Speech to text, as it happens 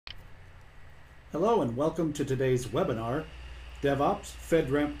Hello and welcome to today's webinar, Devops,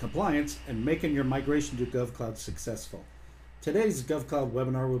 Fedramp Compliance, and Making Your Migration to GovCloud Successful. Today's GovCloud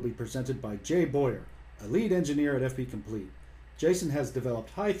webinar will be presented by Jay Boyer, a lead engineer at FP Complete. Jason has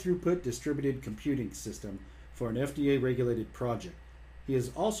developed high-throughput distributed computing system for an FDA-regulated project. He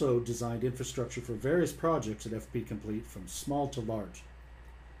has also designed infrastructure for various projects at FP Complete from small to large.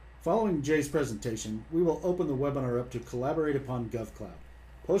 Following Jay's presentation, we will open the webinar up to collaborate upon GovCloud.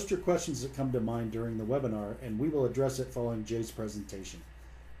 Post your questions that come to mind during the webinar, and we will address it following Jay's presentation.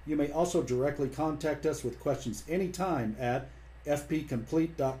 You may also directly contact us with questions anytime at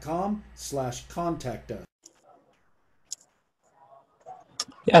fpcomplete.com/contact us.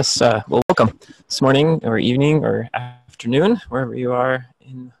 Yes, well, welcome this morning or evening or afternoon, wherever you are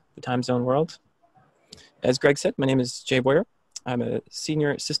in the time zone world. As Greg said, my name is Jay Boyer. I'm a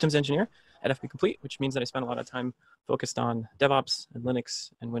senior systems engineer at FP Complete, which means that I spend a lot of time focused on DevOps and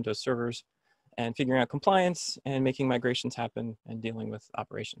Linux and Windows servers and figuring out compliance and making migrations happen and dealing with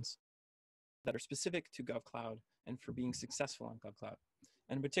operations that are specific to GovCloud and for being successful on GovCloud.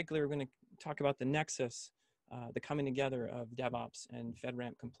 And in particular, we're going to talk about the nexus, the coming together of DevOps and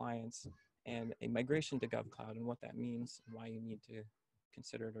Fedramp Compliance and a migration to GovCloud and what that means and why you need to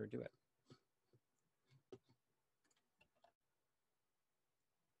consider it or do it.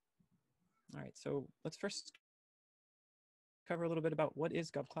 All right, so let's first cover a little bit about what is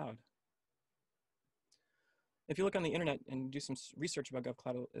GovCloud. If you look on the internet and do some research about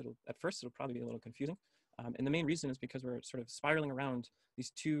GovCloud, at first it'll probably be a little confusing. And the main reason is because we're sort of spiraling around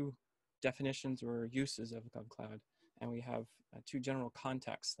these two definitions or uses of GovCloud. And we have two general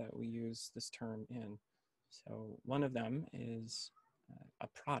contexts that we use this term in. So one of them is a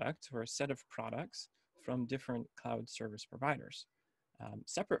product or a set of products from different cloud service providers.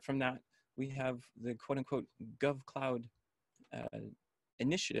 Separate from that, we have the quote unquote GovCloud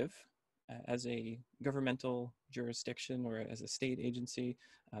initiative as a governmental jurisdiction or as a state agency.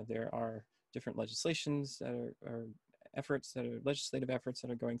 There are different legislations that are legislative efforts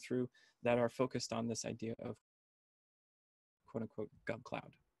that are going through that are focused on this idea of quote unquote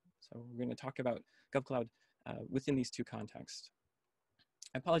GovCloud. So we're going to talk about GovCloud within these two contexts.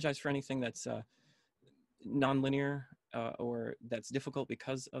 I apologize for anything that's non-linear or that's difficult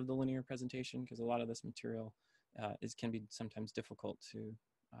because of the linear presentation, because a lot of this material can be sometimes difficult to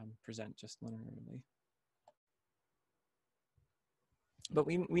present just linearly. But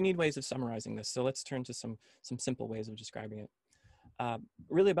we need ways of summarizing this. So let's turn to some simple ways of describing it.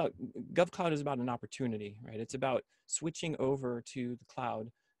 Really GovCloud is about an opportunity, right? It's about switching over to the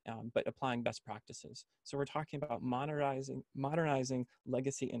cloud, but applying best practices. So we're talking about modernizing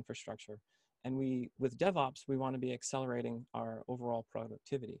legacy infrastructure. And with DevOps, we want to be accelerating our overall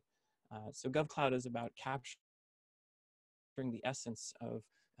productivity. So GovCloud is about capturing the essence of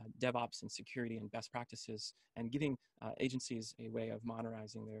DevOps and security and best practices and giving agencies a way of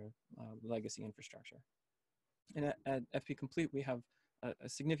modernizing their legacy infrastructure. And at FP Complete, we have a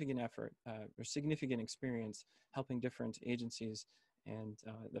significant effort or significant experience helping different agencies and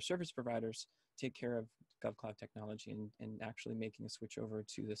their service providers take care of GovCloud technology and actually making a switch over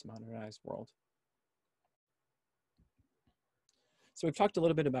to this modernized world. So we've talked a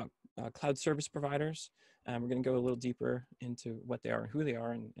little bit about cloud service providers. We're going to go a little deeper into what they are and who they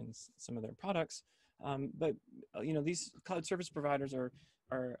are and some of their products. But these cloud service providers are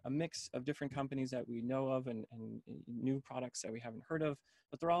a mix of different companies that we know of and new products that we haven't heard of,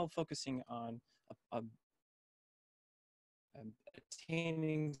 but they're all focusing on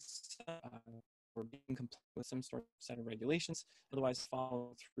attaining or being compliant with some sort of set of regulations, otherwise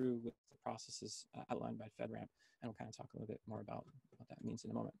follow through with the processes outlined by Fedramp. And we'll kind of talk a little bit more about what that means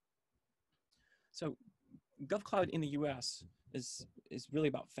in a moment. So GovCloud in the US is really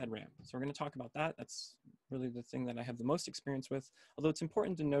about Fedramp. So we're going to talk about that. That's really the thing that I have the most experience with. Although it's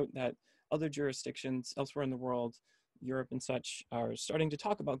important to note that other jurisdictions elsewhere in the world, Europe and such, are starting to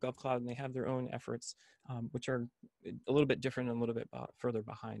talk about GovCloud, and they have their own efforts, which are a little bit different and a little bit further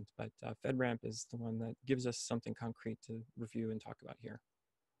behind. But Fedramp is the one that gives us something concrete to review and talk about here.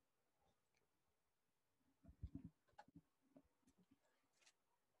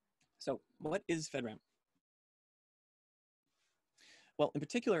 So what is Fedramp? Well, in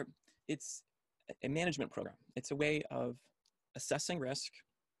particular, it's a management program. It's a way of assessing risk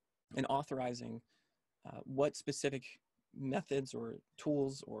and authorizing what specific methods or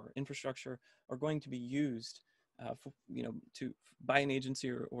tools or infrastructure are going to be used by an agency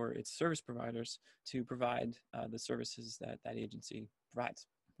or its service providers to provide the services that agency provides.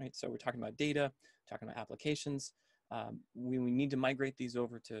 Right? So we're talking about data, talking about applications. When we need to migrate these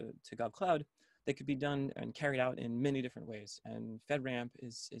over to GovCloud, they could be done and carried out in many different ways. And Fedramp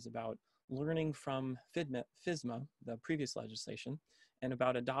is about learning from FISMA, the previous legislation, and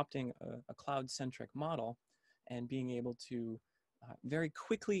about adopting a cloud-centric model and being able to very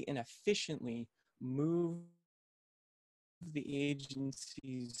quickly and efficiently move the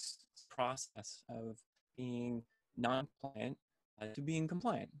agency's process of being non-compliant to being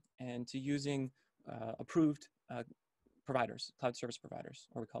compliant and to using approved providers, cloud service providers,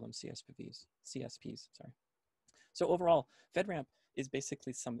 or we call them CSPs, sorry. So overall, Fedramp is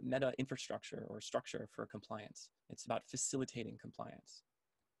basically some meta infrastructure or structure for compliance. It's about facilitating compliance.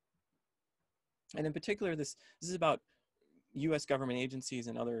 And in particular, this is about US government agencies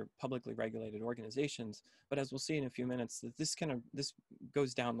and other publicly regulated organizations. But as we'll see in a few minutes, this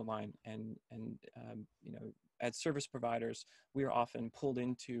goes down the line, and you know, as service providers, we are often pulled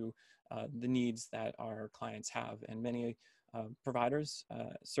into the needs that our clients have, and many providers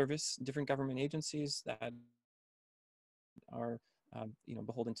service different government agencies that are you know,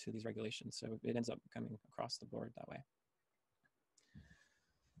 beholden to these regulations. So it ends up coming across the board that way.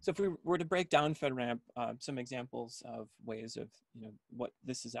 So if we were to break down Fedramp, some examples of ways of, you know, what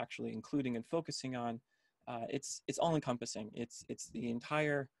this is actually including and focusing on, it's all encompassing. It's the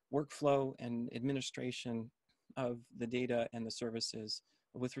entire workflow and administration of the data and the services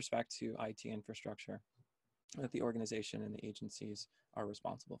with respect to IT infrastructure that the organization and the agencies are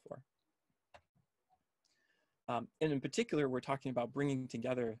responsible for. And in particular, we're talking about bringing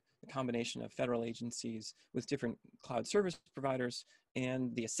together the combination of federal agencies with different cloud service providers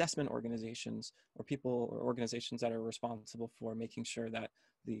and the assessment organizations, or people or organizations that are responsible for making sure that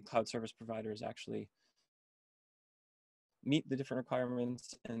the cloud service providers actually meet the different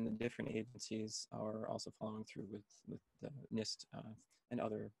requirements, and the different agencies are also following through with the NIST and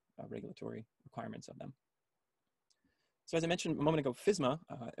other regulatory requirements of them. So as I mentioned a moment ago, FISMA,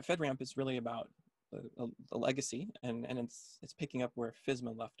 Fedramp is really about the legacy, and it's picking up where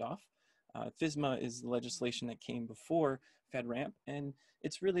FISMA left off. FISMA is the legislation that came before Fedramp, and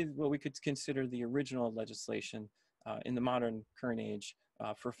it's really what we could consider the original legislation in the modern current age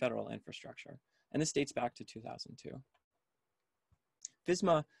for federal infrastructure. And this dates back to 2002.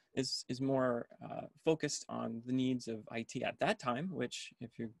 FISMA is more focused on the needs of IT at that time, which,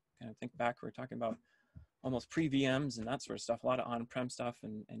 if you kind of think back, we're talking about almost pre-VMs and that sort of stuff, a lot of on-prem stuff,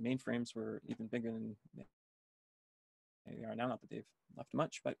 and mainframes were even bigger than they are now, not that they've left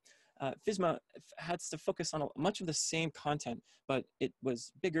much, but FISMA had to focus on much of the same content, but it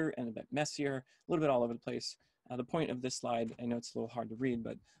was bigger and a bit messier, a little bit all over the place. The point of this slide, I know it's a little hard to read,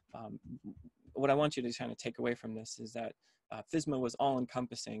 but what I want you to kind of take away from this is that FISMA was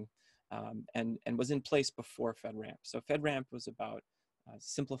all-encompassing and was in place before Fedramp. So Fedramp was about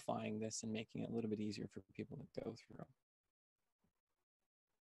simplifying this and making it a little bit easier for people to go through.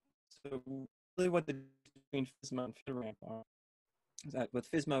 So really what the difference between FISMA and Fedramp are is that with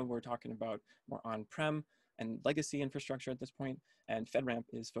FISMA, we're talking about more on-prem and legacy infrastructure at this point, and Fedramp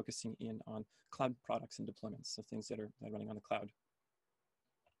is focusing in on cloud products and deployments, so things that are running on the cloud.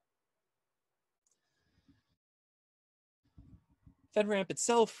 Fedramp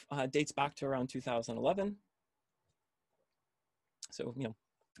itself dates back to around 2011. So, you know,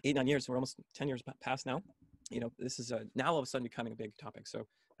 8-9 years, we're almost 10 years past now. You know, this is now all of a sudden becoming a big topic. So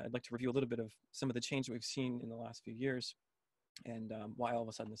I'd like to review a little bit of some of the change that we've seen in the last few years, and why all of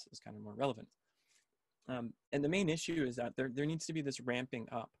a sudden this is kind of more relevant. And the main issue is that there needs to be this ramping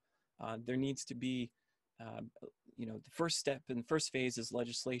up. There needs to be, you know, the first step and first phase is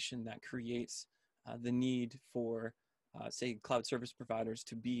legislation that creates the need for, say, cloud service providers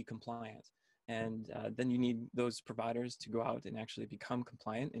to be compliant. And then you need those providers to go out and actually become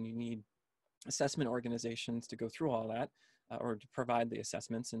compliant, and you need assessment organizations to go through all that, or to provide the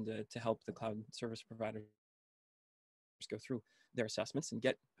assessments and to help the cloud service providers go through their assessments and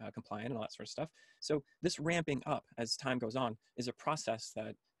get compliant and all that sort of stuff. So this ramping up as time goes on is a process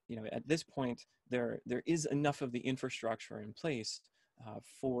that, you know, at this point, there is enough of the infrastructure in place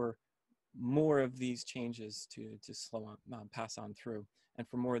for more of these changes to slow on, pass on through, and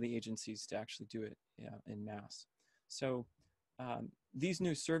for more of the agencies to actually do it in mass. So these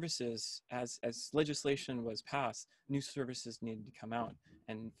new services, as legislation was passed, new services needed to come out,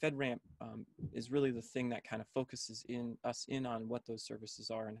 and Fedramp is really the thing that kind of focuses us in on what those services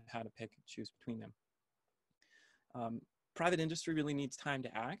are and how to pick and choose between them. Private industry really needs time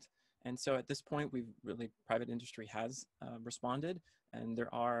to act, and so at this point, private industry has responded, and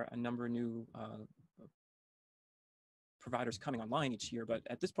there are a number of new providers coming online each year, but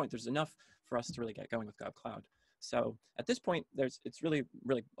at this point, there's enough for us to really get going with GovCloud. So at this point, it's really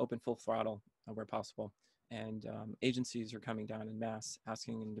open full throttle where possible, and agencies are coming down in mass,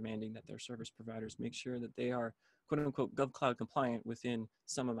 asking and demanding that their service providers make sure that they are "quote unquote" GovCloud compliant within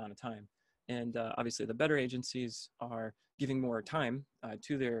some amount of time. And obviously, the better agencies are giving more time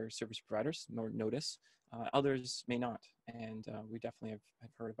to their service providers, more notice. Others may not. And we definitely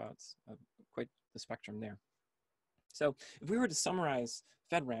have heard about quite the spectrum there. So if we were to summarize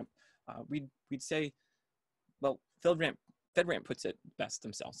FedRAMP, we'd say, well, FedRAMP puts it best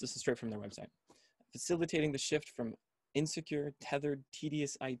themselves. This is straight from their website. Facilitating the shift from insecure, tethered,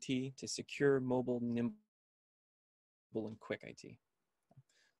 tedious IT to secure, mobile, nimble, and quick IT.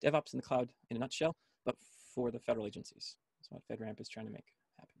 DevOps in the cloud in a nutshell, but for the federal agencies. That's what FedRAMP is trying to make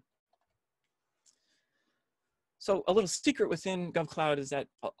happen. So a little secret within GovCloud is that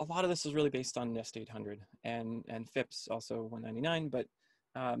a lot of this is really based on NIST 800 and FIPS also 199, but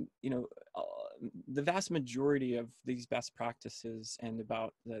the vast majority of these best practices and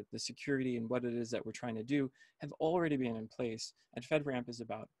about the security and what it is that we're trying to do have already been in place. And FedRAMP is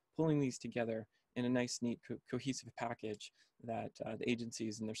about pulling these together in a nice, neat, cohesive package that the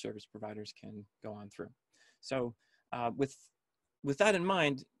agencies and their service providers can go on through. So with that in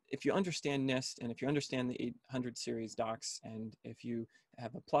mind, if you understand NIST and if you understand the 800 series docs, and if you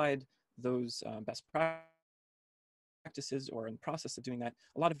have applied those best practices or in the process of doing that,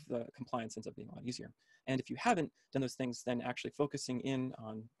 a lot of the compliance ends up being a lot easier. And if you haven't done those things, then actually focusing in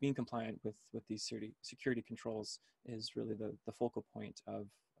on being compliant with these security controls is really the focal point of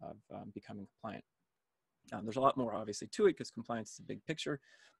becoming compliant. There's a lot more obviously to it because compliance is a big picture,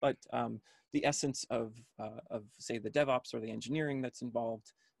 but the essence of say the DevOps or the engineering that's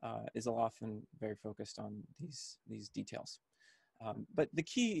involved is often very focused on these details. But the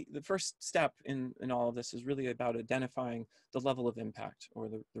first step in all of this is really about identifying the level of impact or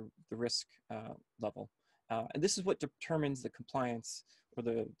the risk level. And this is what determines the compliance or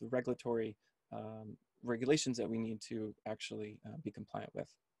the regulatory regulations that we need to actually be compliant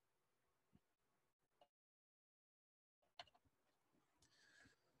with.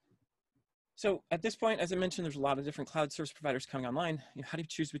 So at this point, as I mentioned, there's a lot of different cloud service providers coming online. How do you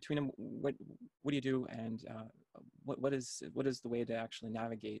choose between them? What do you do? And what is the way to actually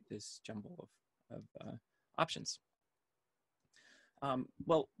navigate this jumble of options?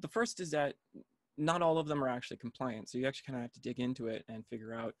 Well, the first is that not all of them are actually compliant. So you actually kind of have to dig into it and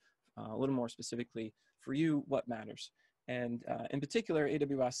figure out a little more specifically for you what matters. And in particular,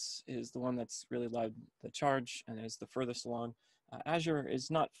 AWS is the one that's really led the charge and is the furthest along. Azure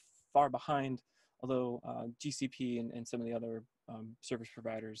is not far behind, although GCP and some of the other service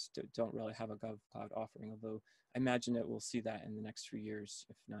providers don't really have a GovCloud offering, although I imagine that we'll see that in the next few years,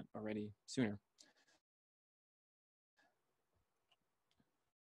 if not already sooner.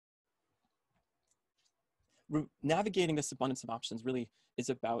 Navigating this abundance of options really is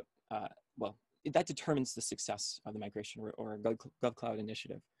about, well, that determines the success of the migration or GovCloud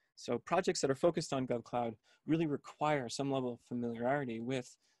initiative. So projects that are focused on GovCloud really require some level of familiarity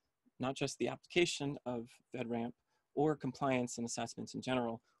with not just the application of FedRAMP or compliance and assessments in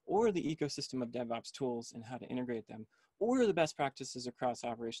general, or the ecosystem of DevOps tools and how to integrate them, or the best practices across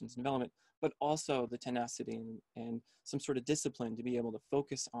operations and development, but also the tenacity and some sort of discipline to be able to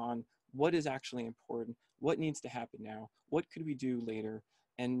focus on what is actually important, what needs to happen now, what could we do later,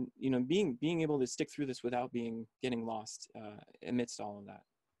 and being able to stick through this without getting lost amidst all of that.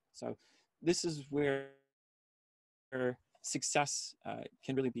 So this is where success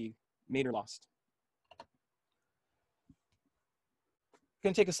can really be made or lost. I'm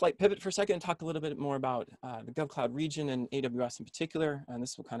going to take a slight pivot for a second and talk a little bit more about the GovCloud region and AWS in particular, and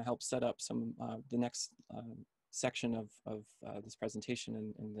this will kind of help set up some the next section of this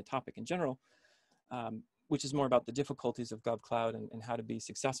presentation and the topic in general, which is more about the difficulties of GovCloud and how to be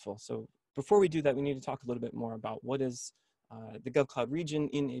successful. So before we do that, we need to talk a little bit more about what is the GovCloud region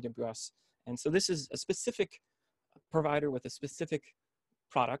in AWS. And so this is a specific provider with a specific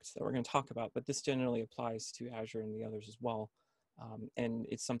product that we're going to talk about, but this generally applies to Azure and the others as well. And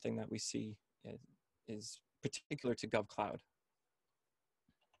it's something that we see is particular to GovCloud.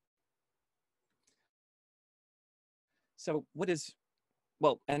 So what is,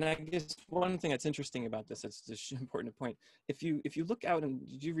 well, and I guess one thing that's interesting about this, it's just important to point, if you look out and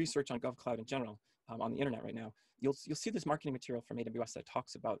do research on GovCloud in general on the internet right now, you'll see this marketing material from AWS that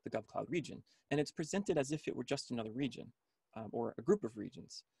talks about the GovCloud region, and it's presented as if it were just another region or a group of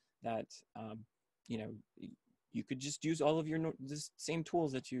regions that you could just use all of the same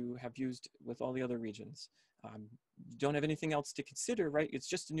tools that you have used with all the other regions. You don't have anything else to consider, right? It's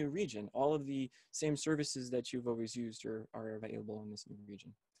just a new region. All of the same services that you've always used are available in this new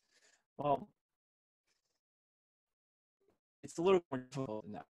region. Well, it's a little more difficult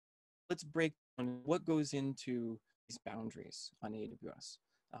than that. Let's break down what goes into these boundaries on AWS.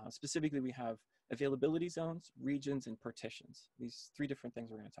 Specifically, we have availability zones, regions, and partitions. These three different things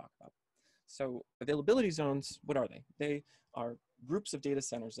we're going to talk about. So availability zones, what are they? They are groups of data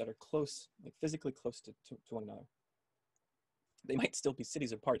centers that are close, like physically close to one another. They might still be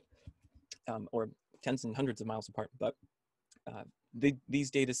cities apart, or tens and hundreds of miles apart, but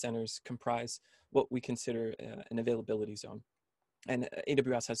these data centers comprise what we consider an availability zone. And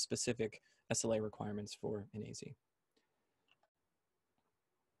AWS has specific SLA requirements for an AZ.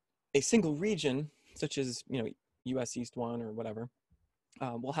 A single region, such as US East 1 or whatever,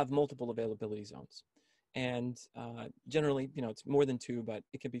 will have multiple availability zones. And generally, it's more than 2, but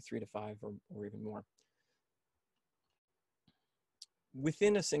it could be 3 to 5 or even more.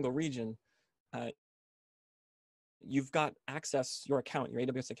 Within a single region, you've got access, your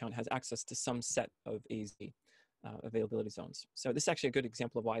AWS account has access to some set of AZ availability zones. So this is actually a good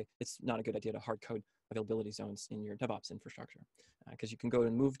example of why it's not a good idea to hard code availability zones in your DevOps infrastructure, because you can go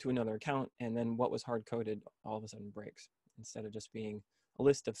and move to another account, and then what was hard coded all of a sudden breaks. Instead of just being a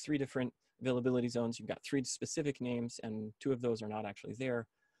list of 3 different availability zones, you've got 3 specific names, and 2 of those are not actually there.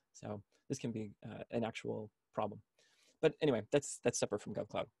 So this can be an actual problem. But anyway, that's separate from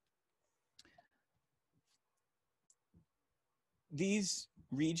GovCloud. These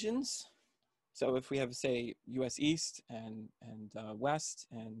regions, so if we have, say, US East and West,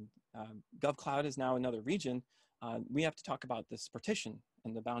 and GovCloud is now another region, we have to talk about this partition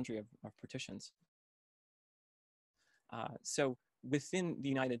and the boundary of partitions. So within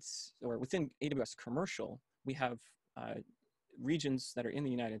within AWS Commercial, we have regions that are in the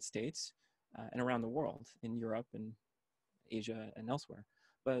United States and around the world, in Europe and Asia and elsewhere.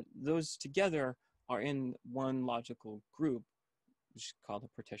 But those together are in one logical group, which is called a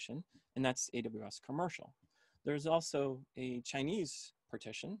partition, and that's AWS Commercial. There's also a Chinese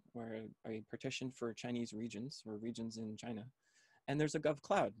partition, or a partition for Chinese regions, or regions in China. And there's a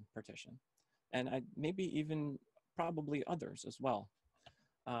GovCloud partition, and maybe even probably others as well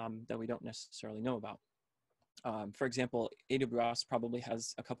that we don't necessarily know about. For example, AWS probably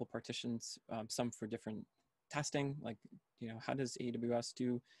has a couple partitions, some for different testing, like, how does AWS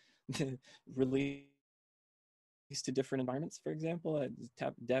do the release to different environments, for example,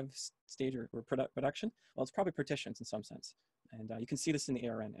 dev stage or production? Well, it's probably partitions in some sense. And you can see this in the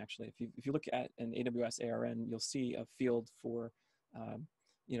ARN, actually. If you look at an AWS ARN, you'll see a field for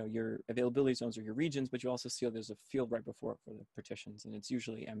your availability zones or your regions, but you also see there's a field right before it for the partitions, and it's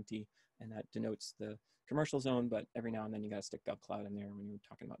usually empty, and that denotes the commercial zone, but every now and then you gotta stick GovCloud in there when you're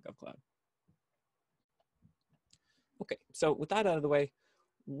talking about GovCloud. Okay, so with that out of the way,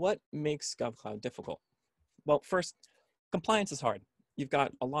 what makes GovCloud difficult? Well, first, compliance is hard. You've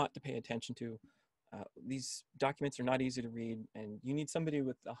got a lot to pay attention to. These documents are not easy to read, and you need somebody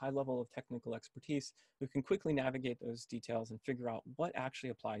with a high level of technical expertise who can quickly navigate those details and figure out what actually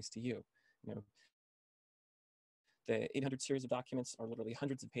applies to you. The 800 series of documents are literally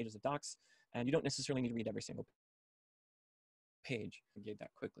hundreds of pages of docs, and you don't necessarily need to read every single page to get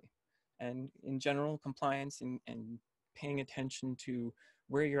that quickly. And in general, compliance and paying attention to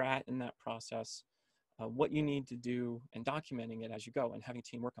where you're at in that process, what you need to do, and documenting it as you go and having a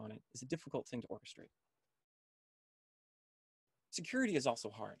team work on it is a difficult thing to orchestrate. Security is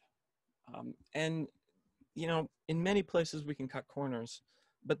also hard. And in many places we can cut corners,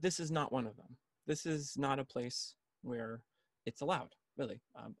 but this is not one of them. This is not a place where it's allowed, really.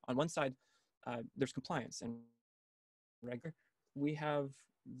 On one side, there's compliance and regular. We have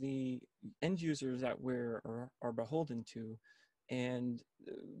the end users that are beholden to, and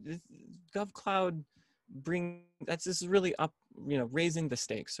GovCloud this is really up, raising the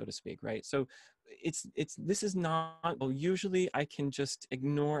stakes, so to speak, right? So this is not, well, usually I can just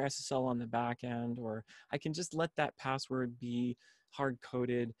ignore SSL on the back end, or I can just let that password be hard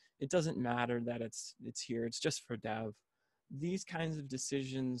coded. It doesn't matter that it's here, it's just for dev. These kinds of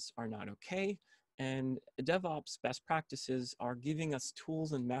decisions are not okay. And DevOps best practices are giving us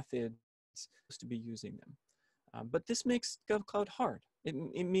tools and methods to be using them. But this makes GovCloud hard. It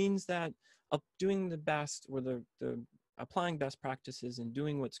means that doing the best, or the applying best practices and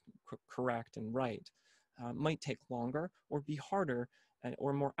doing what's correct and right might take longer, or be harder,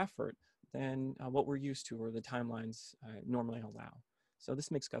 or more effort than what we're used to, or the timelines normally allow. So this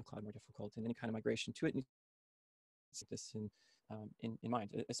makes GovCloud more difficult, and any kind of migration to it needs to keep this in mind,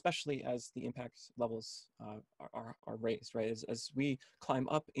 especially as the impact levels are raised, right? As we climb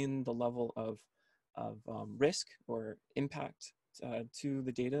up in the level of risk or impact to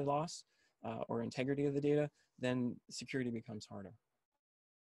the data loss or integrity of the data, then security becomes harder.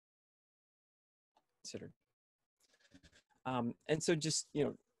 Considered. And so just,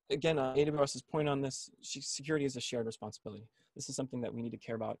 again, AWS's point on this, security is a shared responsibility. This is something that we need to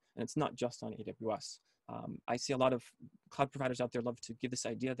care about, and it's not just on AWS. I see a lot of cloud providers out there love to give this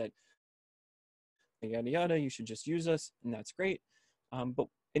idea that yada, yada, you should just use us, and that's great. But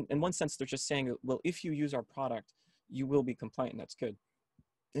in one sense, they're just saying, well, if you use our product, you will be compliant, and that's good.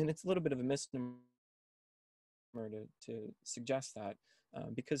 And it's a little bit of a misnomer to suggest that,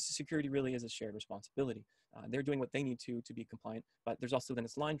 because security really is a shared responsibility. They're doing what they need to be compliant, but there's also then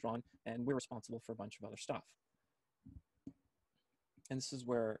this line drawn, and we're responsible for a bunch of other stuff. And this is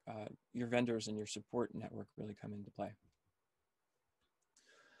where your vendors and your support network really come into play.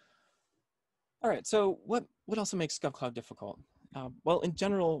 All right, so what also makes GovCloud difficult? Well, in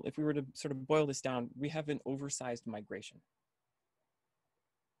general, if we were to sort of boil this down, we have an oversized migration.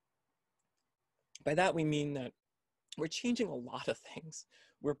 By that, we mean that we're changing a lot of things.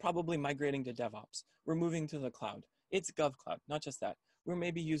 We're probably migrating to DevOps. We're moving to the cloud. It's GovCloud, not just that. We're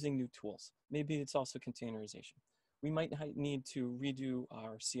maybe using new tools. Maybe it's also containerization. We might need to redo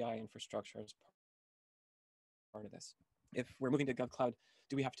our CI infrastructure as part of this. If we're moving to GovCloud,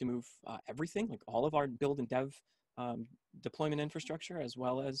 do we have to move everything, like all of our build and dev deployment infrastructure, as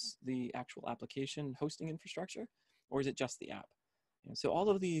well as the actual application hosting infrastructure, or is it just the app? So all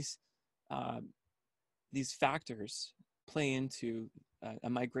of these factors play into a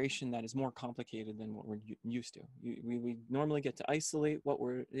migration that is more complicated than what we're used to. We normally get to isolate what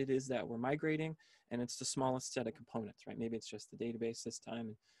it is that we're migrating, and it's the smallest set of components, right? Maybe it's just the database this time,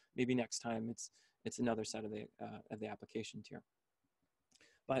 and maybe next time it's another set of the application tier.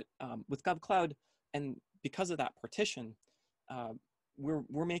 But with GovCloud, and because of that partition,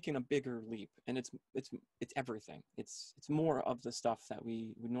 we're making a bigger leap, and it's everything. It's more of the stuff that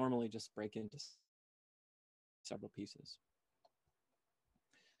we would normally just break into several pieces.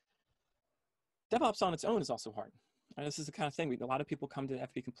 DevOps on its own is also hard. And this is the kind of thing, a lot of people come to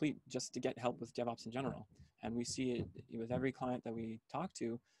FP Complete just to get help with DevOps in general. And we see it with every client that we talk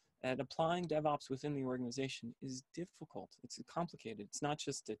to, that applying DevOps within the organization is difficult. It's complicated. It's not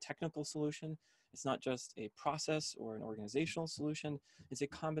just a technical solution. It's not just a process or an organizational solution. It's a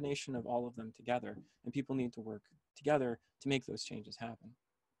combination of all of them together. And people need to work together to make those changes happen.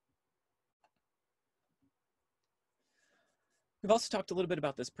 We've also talked a little bit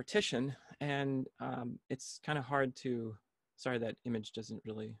about this partition, and it's kind of hard to, sorry, that image doesn't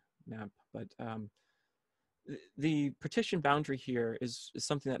really map, but the partition boundary here is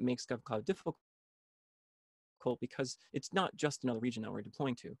something that makes GovCloud difficult because it's not just another region that we're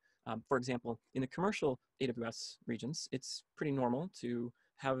deploying to. For example, in the commercial AWS regions, it's pretty normal to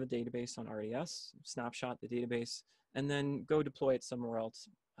have a database on RDS, snapshot the database, and then go deploy it somewhere else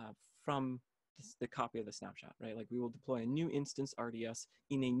from the copy of the snapshot, right? Like we will deploy a new instance RDS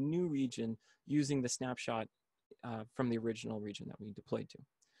in a new region using the snapshot from the original region that we deployed to.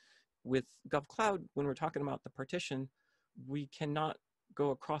 With GovCloud, when we're talking about the partition, we cannot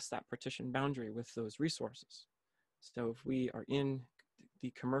go across that partition boundary with those resources. So if we are in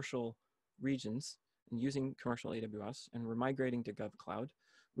the commercial regions and using commercial AWS and we're migrating to GovCloud,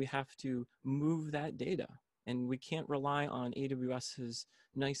 we have to move that data, and we can't rely on AWS's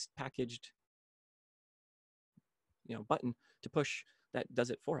nice packaged button to push that does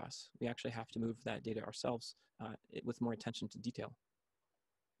it for us. We actually have to move that data ourselves with more attention to detail.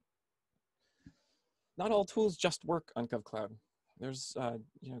 Not all tools just work on GovCloud. There's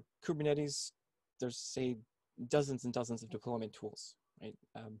Kubernetes, there's say dozens and dozens of deployment tools, right?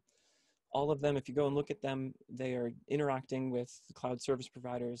 All of them, if you go and look at them, they are interacting with the cloud service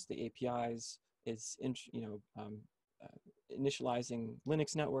providers, the APIs, is initializing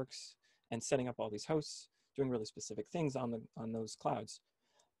Linux networks and setting up all these hosts, doing really specific things on those clouds.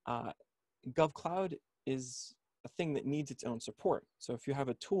 GovCloud is a thing that needs its own support. So if you have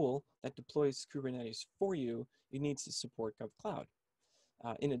a tool that deploys Kubernetes for you, it needs to support GovCloud.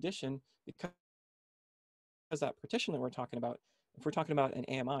 In addition, because that partition that we're talking about, if we're talking about an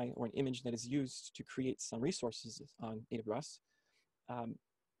AMI or an image that is used to create some resources on AWS,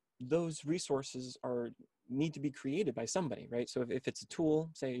 those resources need to be created by somebody, right? So if it's a tool,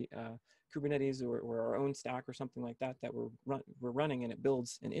 say Kubernetes or our own stack or something like that we're running and it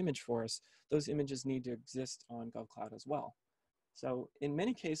builds an image for us, those images need to exist on GovCloud as well. So in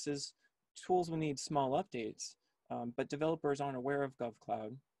many cases, tools will need small updates, but developers aren't aware of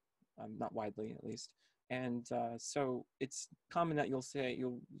GovCloud, not widely at least. And so it's common that you'll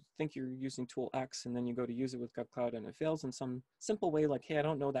think you're using tool X and then you go to use it with GovCloud and it fails in some simple way, like, hey, I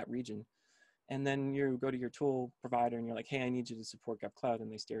don't know that region. And then you go to your tool provider and you're like, hey, I need you to support GovCloud,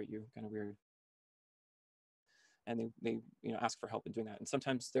 and they stare at you kind of weird. And they ask for help in doing that. And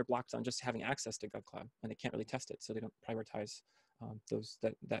sometimes they're blocked on just having access to GovCloud and they can't really test it, so they don't prioritize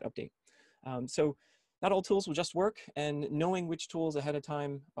that update. So not all tools will just work, and knowing which tools ahead of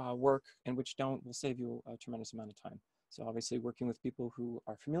time work and which don't will save you a tremendous amount of time. So obviously working with people who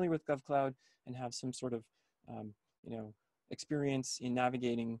are familiar with GovCloud and have some sort of, you know, experience in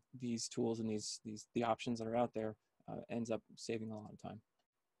navigating these tools and the options that are out there ends up saving a lot of time.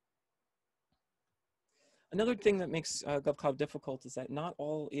 Another thing that makes GovCloud difficult is that not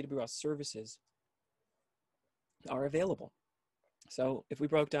all AWS services are available. So if we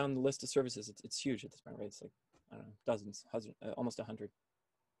broke down the list of services, it's huge at this point, right? It's like, I don't know, dozens, almost 100.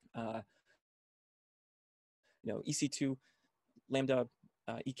 You know, EC2, Lambda,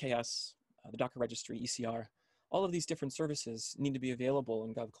 EKS, the Docker registry, ECR, all of these different services need to be available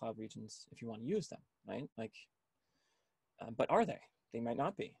in GovCloud regions if you want to use them, right? Like, but are they? They might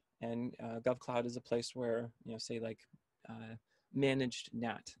not be. And GovCloud is a place where, you know, say like managed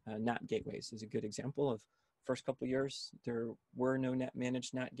NAT, NAT gateways is a good example of first couple of years, there were no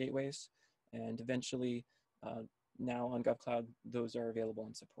managed NAT gateways. And eventually now on GovCloud, those are available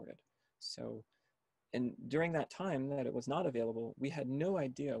and supported. So, and during that time that it was not available, we had no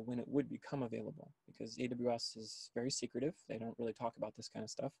idea when it would become available because AWS is very secretive. They don't really talk about this kind of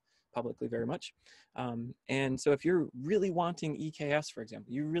stuff publicly very much. And so if you're really wanting EKS, for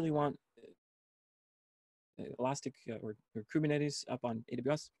example, you really want Elastic or Kubernetes up on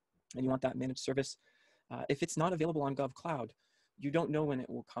AWS, and you want that managed service, if it's not available on GovCloud, you don't know when it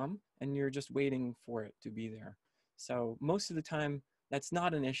will come, and you're just waiting for it to be there. So most of the time, that's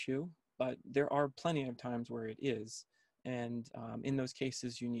not an issue, but there are plenty of times where it is. And in those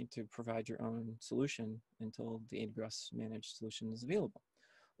cases, you need to provide your own solution until the AWS managed solution is available.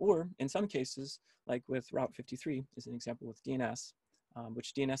 Or in some cases, like with Route 53 is an example with DNS,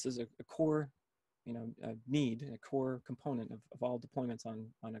 which DNS is a core, you know, a core component of all deployments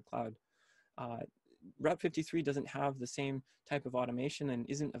on a cloud. Route 53 doesn't have the same type of automation and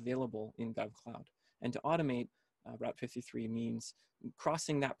isn't available in GovCloud. And to automate Route 53 means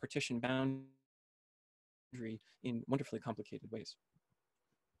crossing that partition boundary in wonderfully complicated ways.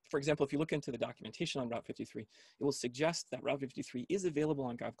 For example, if you look into the documentation on Route 53, it will suggest that Route 53 is available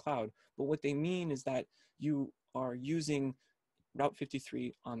on GovCloud, but what they mean is that you are using Route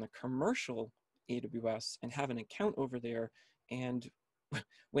 53 on the commercial AWS and have an account over there, and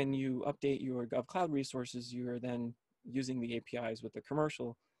when you update your GovCloud resources, you are then using the APIs with the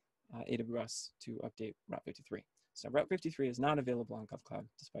commercial AWS to update Route 53. So Route 53 is not available on GovCloud,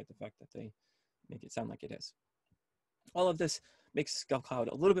 despite the fact that they make it sound like it is. All of this makes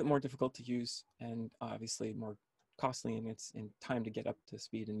GovCloud a little bit more difficult to use and obviously more costly in time to get up to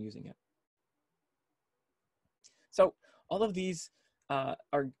speed in using it. So all of these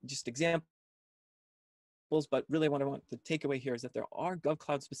are just examples, but really what I want the takeaway here is that there are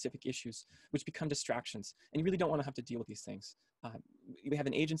GovCloud specific issues which become distractions, and you really don't want to have to deal with these things. We have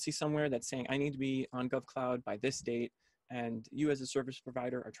an agency somewhere that's saying, I need to be on GovCloud by this date, and you as a service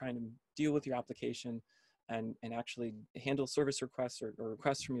provider are trying to deal with your application and actually handle service requests or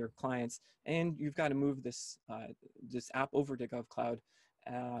requests from your clients, and you've got to move this, this app over to GovCloud.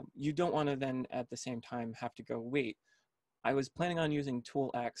 You don't want to then at the same time have to go, wait, I was planning on using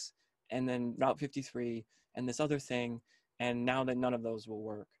tool X and then Route 53 and this other thing, and now that none of those will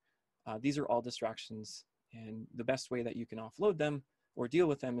work. These are all distractions, and the best way that you can offload them or deal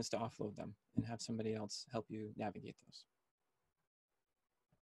with them is to offload them and have somebody else help you navigate those.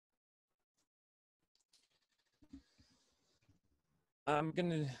 I'm going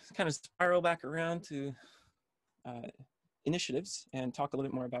to kind of spiral back around to initiatives and talk a little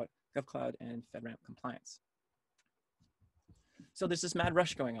bit more about GovCloud and Fedramp compliance. So there's this mad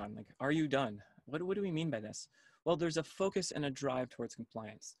rush going on. Like, are you done? What do we mean by this? Well, there's a focus and a drive towards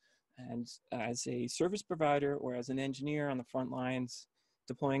compliance. And as a service provider or as an engineer on the front lines,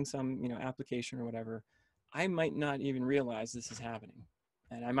 deploying some application or whatever, I might not even realize this is happening.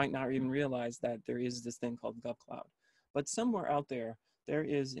 And I might not even realize that there is this thing called GovCloud. But somewhere out there, there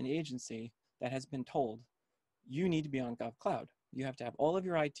is an agency that has been told, you need to be on GovCloud. You have to have all of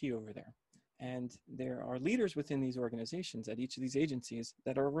your IT over there. And there are leaders within these organizations at each of these agencies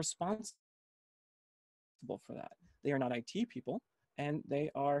that are responsible for that. They are not IT people, and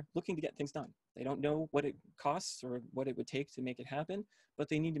they are looking to get things done. They don't know what it costs or what it would take to make it happen, but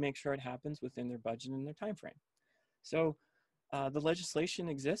they need to make sure it happens within their budget and their time frame. So the legislation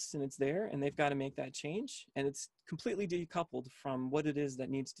exists and it's there, and they've got to make that change, and it's completely decoupled from what it is that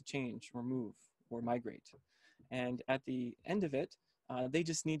needs to change or move or migrate. And at the end of it, they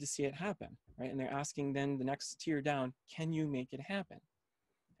just need to see it happen, right? And they're asking then the next tier down, can you make it happen?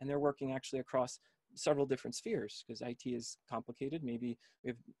 And they're working actually across several different spheres because IT is complicated. Maybe we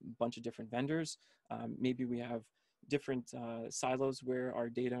have a bunch of different vendors. Maybe we have different silos where our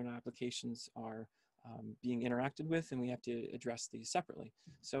data and applications are being interacted with, and we have to address these separately.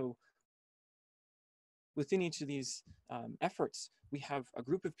 So within each of these efforts, we have a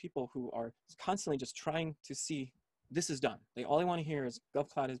group of people who are constantly just trying to see this is done. All they want to hear is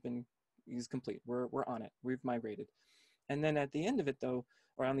GovCloud is complete. We're on it. We've migrated. And then at the end of it, though,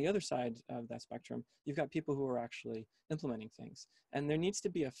 or on the other side of that spectrum, you've got people who are actually implementing things. And there needs to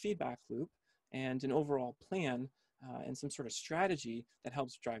be a feedback loop and an overall plan and some sort of strategy that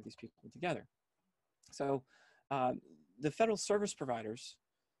helps drive these people together. So the federal service providers,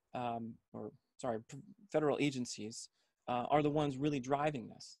 federal agencies are the ones really driving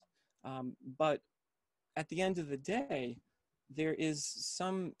this. But at the end of the day, there is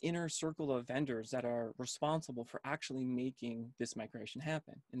some inner circle of vendors that are responsible for actually making this migration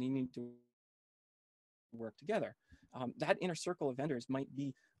happen, and they need to work together. That inner circle of vendors might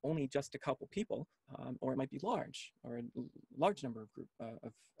be only just a couple people, or it might be large, or a large number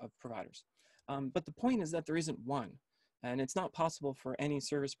of providers. But the point is that there isn't one, and it's not possible for any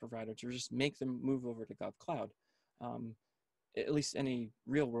service provider to just make them move over to GovCloud. At least any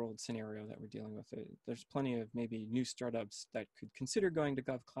real world scenario that we're dealing with. There's plenty of maybe new startups that could consider going to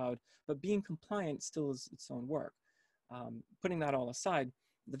GovCloud, but being compliant still is its own work. Putting that all aside,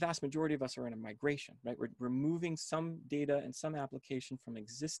 the vast majority of us are in a migration, right? We're moving some data and some application from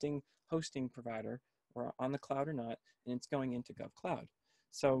existing hosting provider, or on the cloud or not, and it's going into GovCloud.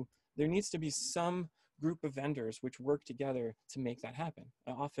 So there needs to be some group of vendors which work together to make that happen.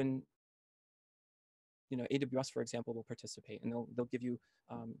 Often, AWS, for example, will participate, and they'll give you,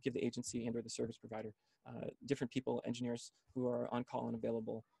 give the agency and or the service provider different people, engineers who are on call and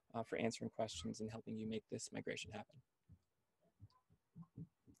available for answering questions and helping you make this migration happen.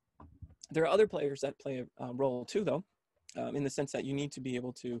 There are other players that play a role too, though, in the sense that you need to be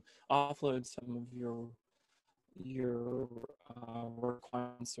able to offload some of your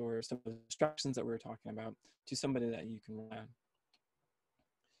requirements or some of the instructions that we were talking about to somebody that you can rely on.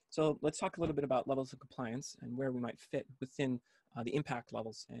 So let's talk a little bit about levels of compliance and where we might fit within the impact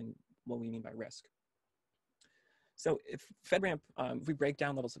levels and what we mean by risk. So if Fedramp, if we break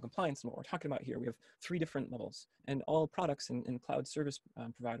down levels of compliance and what we're talking about here, we have 3 different levels, and all products and cloud service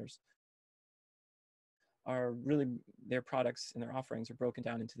providers are really, their products and their offerings are broken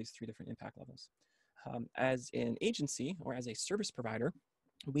down into these 3 different impact levels. As an agency or as a service provider,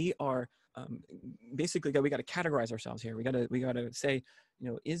 we are basically we got to categorize ourselves here. We got to say,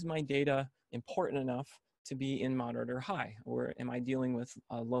 is my data important enough to be in moderate or high, or am I dealing with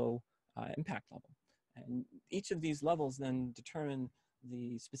a low impact level? And each of these levels then determine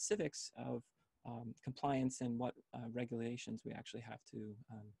the specifics of compliance and what regulations we actually have to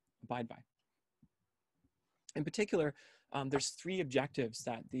abide by. In particular, there's 3 objectives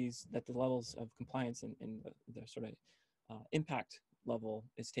that the levels of compliance and the sort of impact level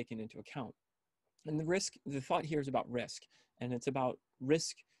is taken into account. And the thought here is about risk, and it's about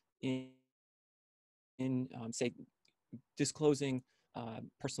risk in say, disclosing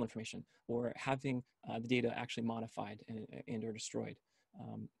personal information, or having the data actually modified and or destroyed.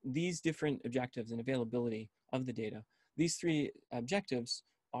 These different objectives and availability of the data, these 3 objectives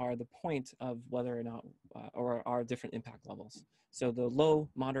are the point of whether or not, or are different impact levels. So the low,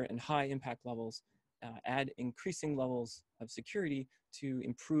 moderate, and high impact levels add increasing levels of security to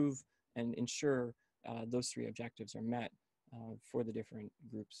improve and ensure those 3 objectives are met for the different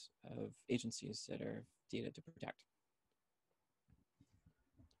groups of agencies that are data to protect.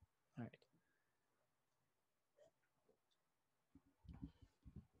 All right.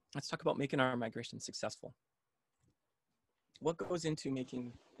 Let's talk about making our migration successful. What goes into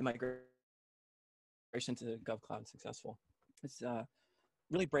making a migration to GovCloud successful? It's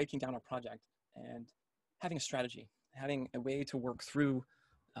really breaking down our project and having a strategy, having a way to work through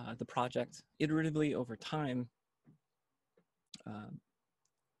the project iteratively over time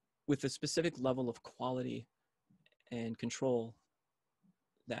with a specific level of quality and control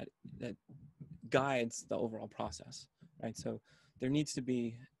that guides the overall process, right? So there needs to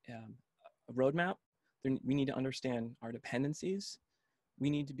be a roadmap. We need to understand our dependencies. We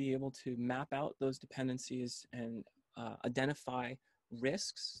need to be able to map out those dependencies and identify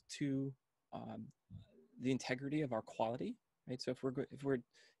risks to the integrity of our quality, right? So if we're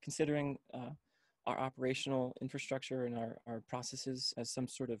considering our operational infrastructure and our processes as some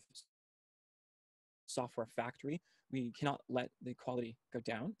sort of software factory, we cannot let the quality go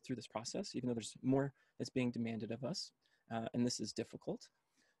down through this process, even though there's more that's being demanded of us, and this is difficult.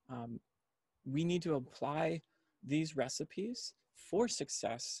 We need to apply these recipes for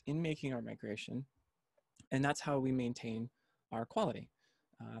success in making our migration, and that's how we maintain our quality.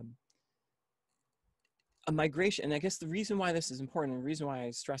 A migration, and I guess the reason why this is important, and the reason why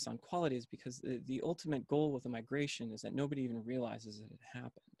I stress on quality, is because the ultimate goal with a migration is that nobody even realizes that it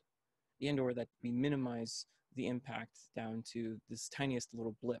happened. and or that we minimize the impact down to this tiniest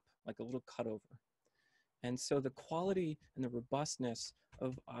little blip, like a little cutover. And so the quality and the robustness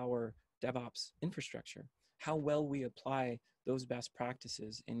of our DevOps infrastructure, how well we apply those best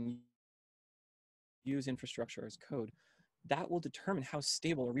practices and use infrastructure as code, that will determine how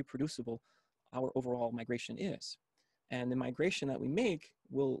stable or reproducible our overall migration is. And the migration that we make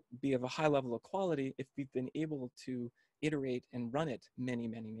will be of a high level of quality if we've been able to iterate and run it many,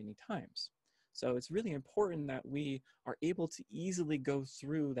 many, many times. So it's really important that we are able to easily go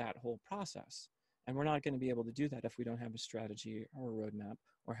through that whole process. And we're not going to be able to do that if we don't have a strategy or a roadmap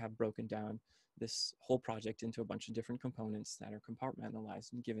or have broken down this whole project into a bunch of different components that are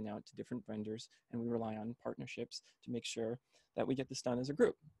compartmentalized and given out to different vendors. And we rely on partnerships to make sure that we get this done as a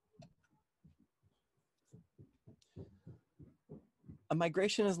group. A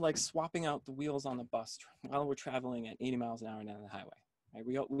migration is like swapping out the wheels on the bus while we're traveling at 80 miles an hour down the highway.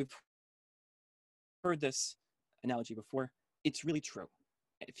 Right? We've heard this analogy before. It's really true.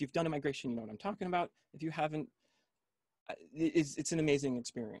 If you've done a migration, you know what I'm talking about. If you haven't, it's an amazing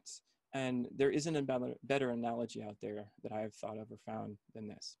experience. And there isn't a better analogy out there that I've thought of or found than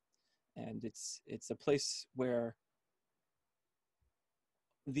this. And it's a place where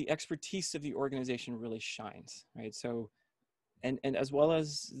the expertise of the organization really shines, right? So, and as well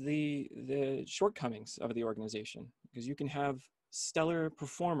as the shortcomings of the organization, because you can have stellar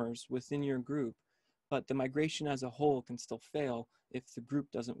performers within your group, but the migration as a whole can still fail if the group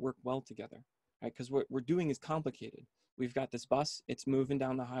doesn't work well together, right? Because what we're doing is complicated. We've got this bus, it's moving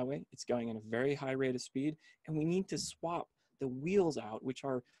down the highway, it's going at a very high rate of speed, and we need to swap the wheels out, which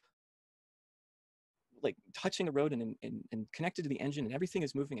are like touching the road and connected to the engine, and everything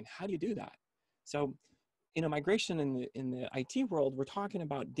is moving. And how do you do that? So in a migration in the IT world, we're talking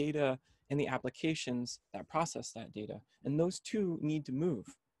about data and the applications that process that data. And those two need to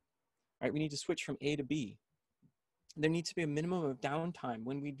move, right? We need to switch from A to B. There needs to be a minimum of downtime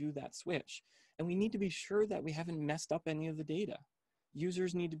when we do that switch. And we need to be sure that we haven't messed up any of the data.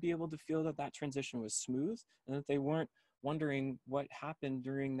 Users need to be able to feel that that transition was smooth and that they weren't wondering what happened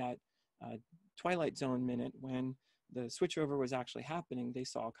during that Twilight Zone minute when the switchover was actually happening. They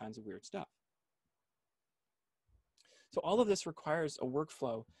saw all kinds of weird stuff. So all of this requires a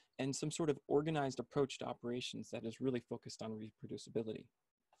workflow and some sort of organized approach to operations that is really focused on reproducibility.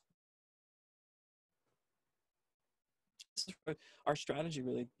 This is where our strategy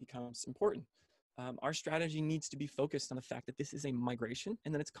really becomes important. Our strategy needs to be focused on the fact that this is a migration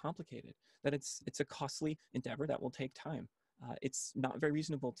and that it's complicated, that it's a costly endeavor that will take time. It's not very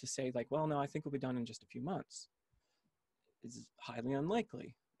reasonable to say like, well, no, I think we'll be done in just a few months. It's highly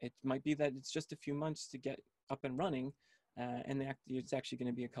unlikely. It might be that it's just a few months to get up and running, and it's actually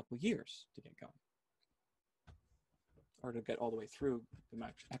going to be a couple years to get going, or to get all the way through the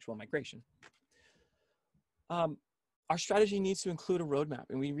actual migration. Our strategy needs to include a roadmap,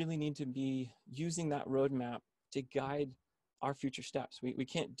 and we really need to be using that roadmap to guide our future steps. We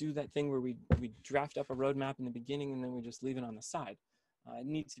can't do that thing where we draft up a roadmap in the beginning and then we just leave it on the side. It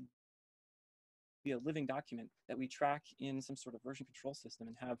needs to be a living document that we track in some sort of version control system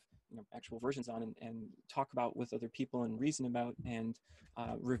and have actual versions on and talk about with other people and reason about and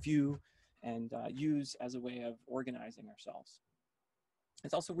review and use as a way of organizing ourselves.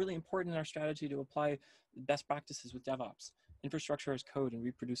 It's also really important in our strategy to apply best practices with DevOps, infrastructure as code, and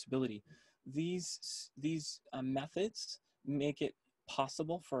reproducibility. These methods make it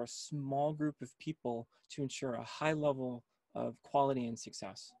possible for a small group of people to ensure a high level of quality and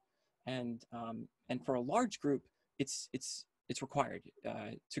success. And for a large group, it's required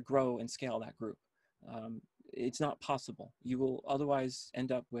to grow and scale that group. It's not possible. You will otherwise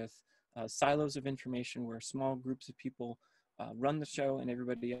end up with silos of information where small groups of people run the show and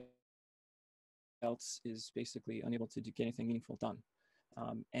everybody else is basically unable to get anything meaningful done.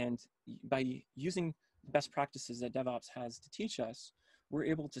 And by using best practices that DevOps has to teach us, we're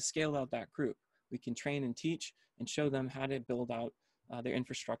able to scale out that group. We can train and teach and show them how to build out their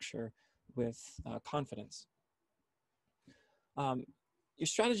infrastructure with confidence. Your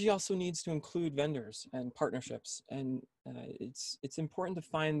strategy also needs to include vendors and partnerships, and it's important to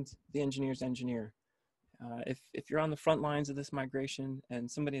find the engineer's engineer. If you're on the front lines of this migration and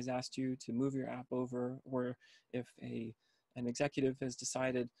somebody has asked you to move your app over, or if an executive has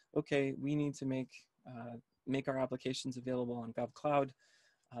decided, okay, we need to make our applications available on GovCloud,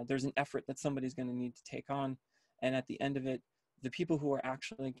 there's an effort that somebody's going to need to take on. And at the end of it, the people who are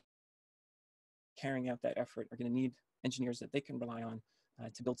actually carrying out that effort are going to need engineers that they can rely on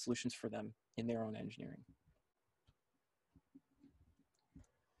to build solutions for them in their own engineering.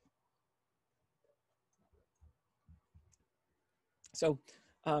 So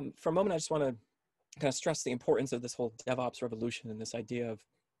For a moment, I just want to kind of stress the importance of this whole DevOps revolution and this idea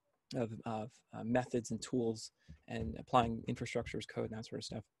of methods and tools and applying infrastructure as code and that sort of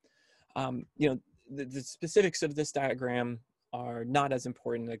stuff. You know, the specifics of this diagram are not as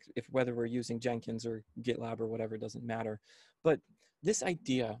important, like if whether we're using Jenkins or GitLab or whatever, it doesn't matter. But this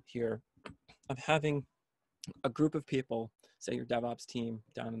idea here of having a group of people, say your DevOps team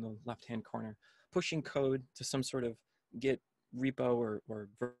down in the left-hand corner, pushing code to some sort of Git repo or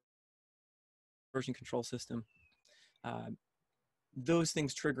version control system, those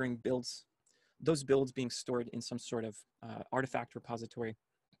things triggering builds, those builds being stored in some sort of artifact repository,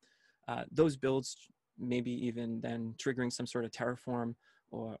 those builds maybe even then triggering some sort of Terraform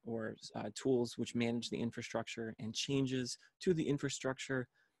or tools which manage the infrastructure, and changes to the infrastructure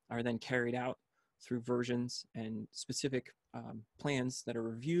are then carried out through versions and specific plans that are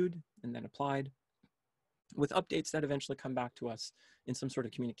reviewed and then applied, with updates that eventually come back to us in some sort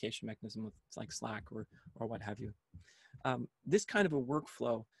of communication mechanism with like Slack or what have you. This kind of a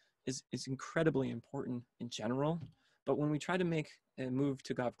workflow is incredibly important in general, but when we try to make a move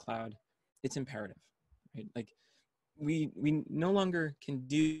to GovCloud, it's imperative, right? Like we no longer can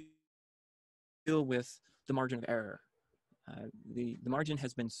deal with the margin of error. The margin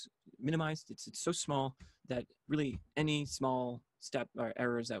has been minimized. It's so small that really any small step or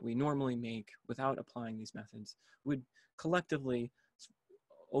errors that we normally make without applying these methods would collectively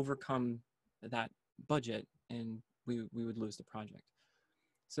overcome that budget, and we would lose the project.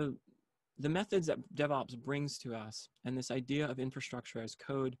 So the methods that DevOps brings to us, and this idea of infrastructure as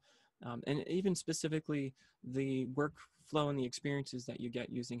code, and even specifically the workflow and the experiences that you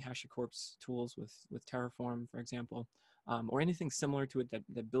get using HashiCorp's tools with Terraform, for example, or anything similar to it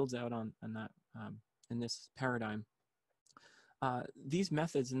that builds out on that in this paradigm. These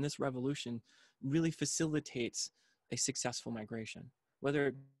methods and this revolution really facilitates a successful migration, whether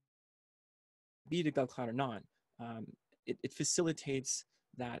it be to GovCloud or not. It facilitates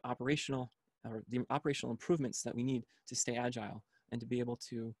that operational or the operational improvements that we need to stay agile and to be able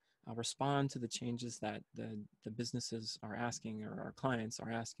to respond to the changes that the businesses are asking or our clients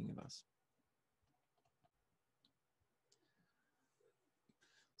are asking of us.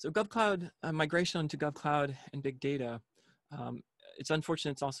 So GovCloud, migration to GovCloud and big data, it's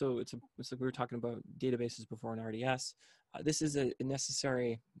unfortunate. It's also, it's like we were talking about databases before in RDS. This is a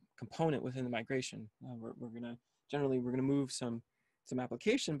necessary component within the migration. We're gonna move some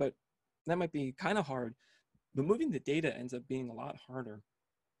application, but that might be kind of hard. But moving the data ends up being a lot harder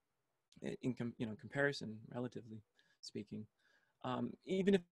in comparison, relatively speaking.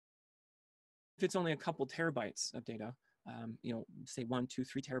 Even if it's only a couple terabytes of data, say 1, 2,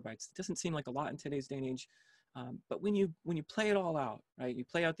 3 terabytes, it doesn't seem like a lot in today's day and age. But when you play it all out, right, you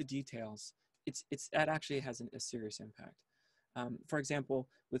play out the details, that actually has a serious impact. For example,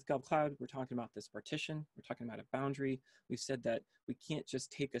 with GovCloud, we're talking about this partition, we're talking about a boundary. We've said that we can't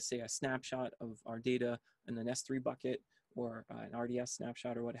just take a snapshot of our data in an S3 bucket or an RDS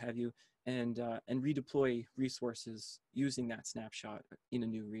snapshot or what have you, and redeploy resources using that snapshot in a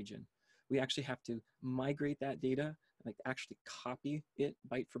new region. We actually have to migrate that data, like actually copy it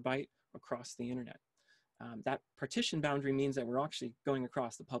byte for byte across the internet. That partition boundary means that we're actually going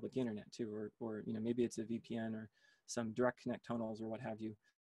across the public internet too, or maybe it's a VPN or some direct connect tunnels or what have you.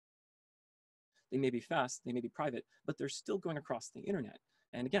 They may be fast, they may be private, but they're still going across the internet.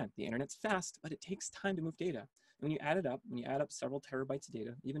 And again, the internet's fast, but it takes time to move data. And when you add it up, when you add up several terabytes of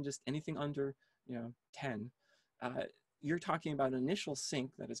data, even just anything under 10, you're talking about an initial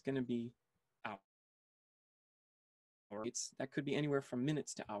sync that is going to be hours. That could be anywhere from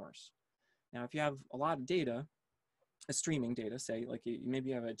minutes to hours. Now, if you have a lot of data, a streaming data, say like maybe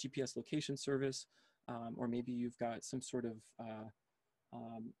you have a GPS location service, or maybe you've got some sort of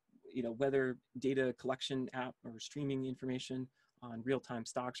weather data collection app or streaming information on real-time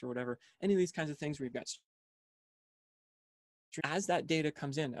stocks or whatever, any of these kinds of things where you've got, as that data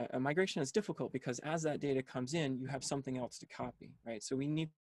comes in, a migration is difficult because as that data comes in, you have something else to copy, right? So we need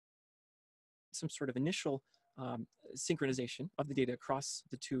some sort of initial synchronization of the data across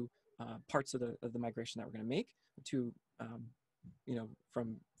the two parts of the migration that we're going to make to,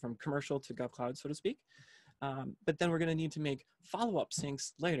 from commercial to GovCloud, so to speak. But then we're going to need to make follow-up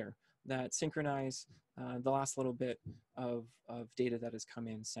syncs later that synchronize the last little bit of data that has come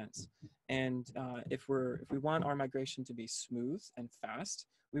in since. And if we want our migration to be smooth and fast,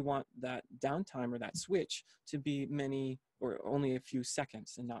 we want that downtime or that switch to be many or only a few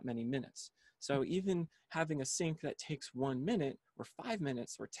seconds and not many minutes. So even having a sync that takes 1 minute or 5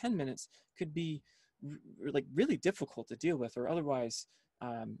 minutes or 10 minutes could be like really difficult to deal with or otherwise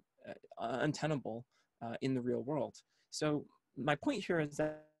untenable in the real world. So my point here is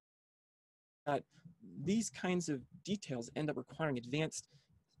that these kinds of details end up requiring advanced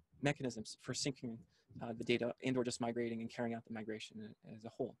mechanisms for syncing the data and or just migrating and carrying out the migration as a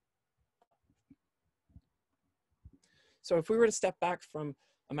whole. So if we were to step back from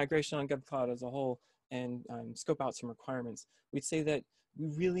a migration on GovCloud as a whole and scope out some requirements, we'd say that we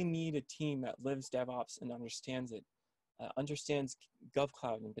really need a team that lives DevOps and understands it, understands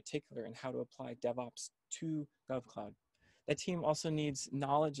GovCloud in particular and how to apply DevOps to GovCloud. That team also needs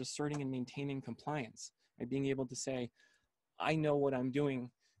knowledge asserting and maintaining compliance, right? Being able to say, I know what I'm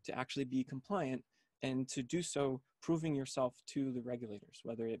doing to actually be compliant, and to do so, proving yourself to the regulators,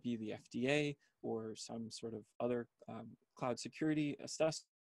 whether it be the FDA or some sort of other cloud security assessor.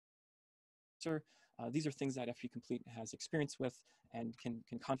 These are things that FP Complete has experience with and can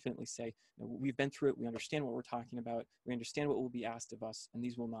confidently say, you know, we've been through it, we understand what we're talking about, we understand what will be asked of us, and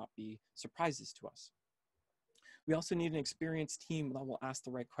these will not be surprises to us. We also need an experienced team that will ask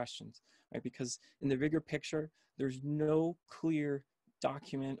the right questions, right? Because in the bigger picture, there's no clear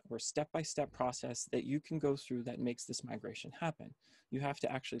document or step-by-step process that you can go through that makes this migration happen. You have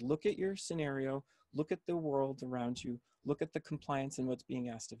to actually look at your scenario, look at the world around you, look at the compliance and what's being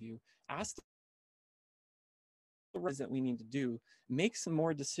asked of you, ask the things that we need to do, make some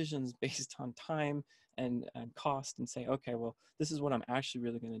more decisions based on time and cost, and say, okay, well, this is what I'm actually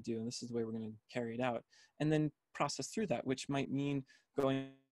really going to do, and this is the way we're going to carry it out, and then process through that, which might mean going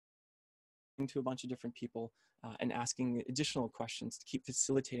to a bunch of different people and asking additional questions to keep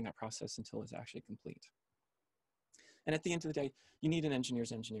facilitating that process until it's actually complete. And at the end of the day, you need an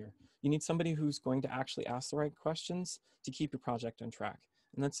engineer's engineer. You need somebody who's going to actually ask the right questions to keep your project on track.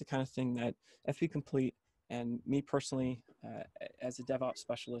 And that's the kind of thing that FP Complete and me personally, as a DevOps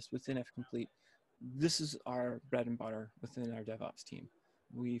specialist within FP Complete, this is our bread and butter within our DevOps team.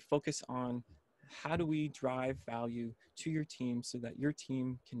 We focus on how do we drive value to your team so that your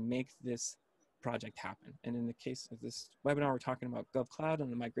team can make this project happen. And in the case of this webinar, we're talking about GovCloud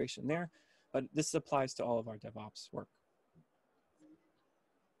and the migration there, but this applies to all of our DevOps work.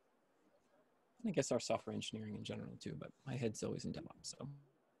 And I guess our software engineering in general too, but my head's always in DevOps, so.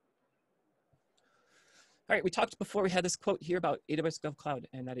 All right, we talked before, we had this quote here about AWS GovCloud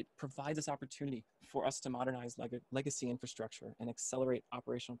and that it provides this opportunity for us to modernize legacy infrastructure and accelerate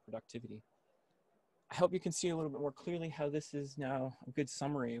operational productivity. I hope you can see a little bit more clearly how this is now a good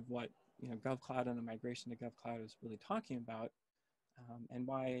summary of what GovCloud and the migration to GovCloud is really talking about, and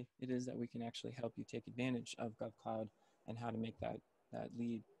why it is that we can actually help you take advantage of GovCloud and how to make that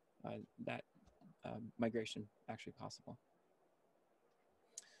migration actually possible.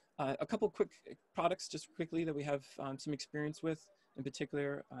 A couple quick products just quickly that we have some experience with, in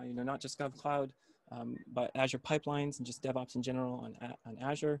particular, not just GovCloud, but Azure pipelines and just DevOps in general on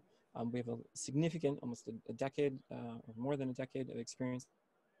Azure. We have a significant, almost a decade or more than a decade of experience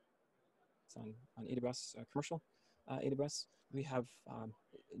on AWS, commercial AWS. We have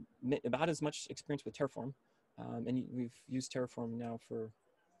about as much experience with Terraform, and we've used Terraform now for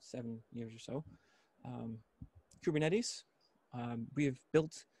 7 years or so. Kubernetes, we have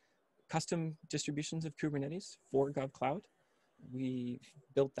built custom distributions of Kubernetes for GovCloud. We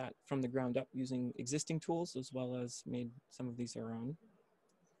built that from the ground up using existing tools, as well as made some of these our own.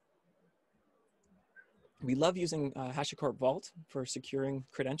 We love using HashiCorp Vault for securing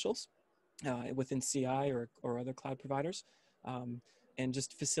credentials within CI or other cloud providers, and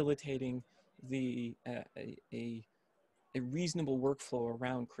just facilitating a reasonable workflow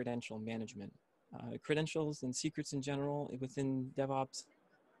around credential management. Credentials and secrets in general within DevOps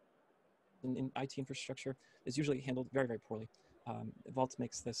and in IT infrastructure is usually handled very, very poorly. Vault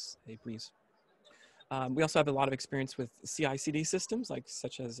makes this a breeze. We also have a lot of experience with CI/CD systems,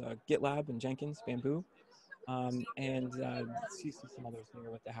 such as GitLab and Jenkins, Bamboo, and see some others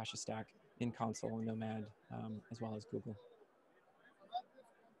here with the HashiStack in console and Nomad, as well as Google.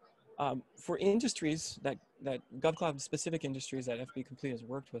 For industries that GovCloud specific industries that FP Complete has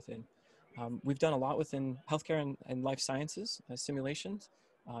worked within, we've done a lot within healthcare and life sciences simulations,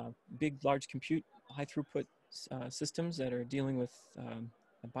 big, large compute, high throughput systems that are dealing with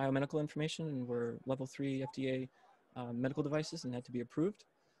biomedical information, and we're level 3 FDA medical devices and had to be approved.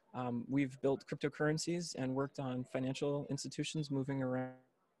 We've built cryptocurrencies and worked on financial institutions moving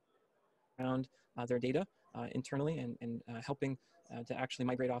around their data internally and helping to actually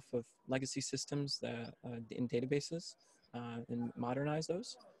migrate off of legacy systems in databases and modernize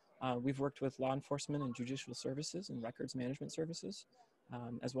those. We've worked with law enforcement and judicial services and records management services,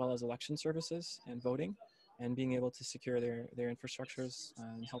 as well as election services and voting, and being able to secure their infrastructures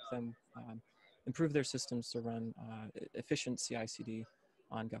and help them improve their systems to run efficient CI/CD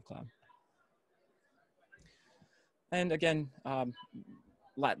on GovCloud. And again,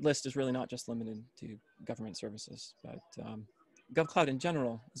 that list is really not just limited to government services, but GovCloud in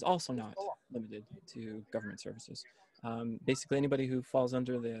general is also not limited to government services. Basically, anybody who falls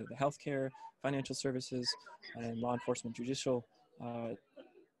under the healthcare, financial services, and law enforcement, judicial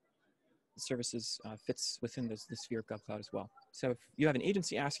services fits within the sphere of GovCloud as well. So if you have an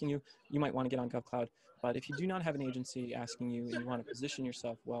agency asking you, you might want to get on GovCloud. But if you do not have an agency asking you and you want to position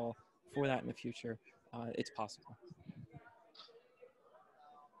yourself well for that in the future, it's possible.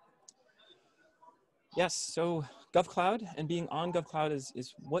 Yes, so GovCloud and being on GovCloud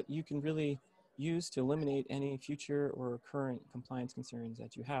is what you can really use to eliminate any future or current compliance concerns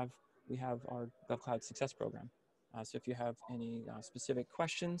that you have. We have our GovCloud Success Program. So if you have any specific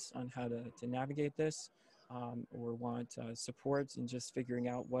questions on how to navigate this or want support in just figuring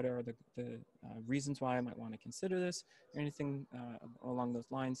out what are the reasons why I might want to consider this or anything along those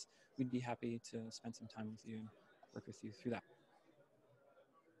lines, we'd be happy to spend some time with you and work with you through that.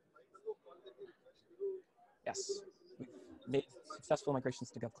 Yes, we've made successful migrations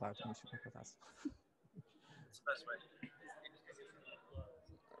to GovCloud, and you should work with us.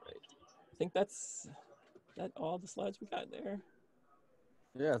 All right. I think that's all the slides we got there.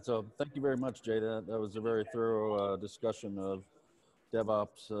 Yeah, so thank you very much, Jay. That was a very thorough discussion of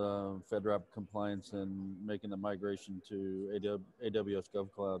DevOps, Fedramp compliance, and making the migration to AWS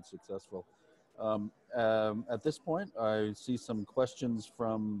GovCloud successful. At this point, I see some questions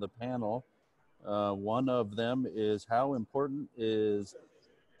from the panel. One of them is, how important is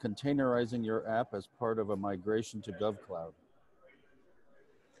containerizing your app as part of a migration to GovCloud?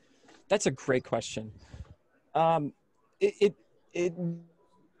 That's a great question. It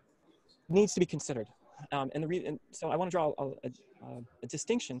needs to be considered. And so I want to draw a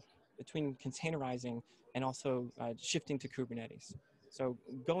distinction between containerizing and also shifting to Kubernetes. So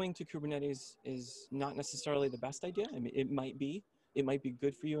going to Kubernetes is not necessarily the best idea. I mean, it might be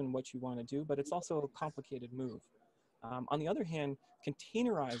good for you and what you want to do, but it's also a complicated move. On the other hand,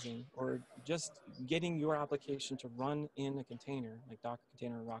 containerizing or just getting your application to run in a container, like Docker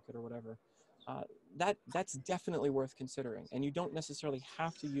container or Rocket or whatever, that's definitely worth considering. And you don't necessarily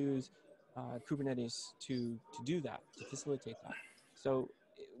have to use Kubernetes to do that, to facilitate that. So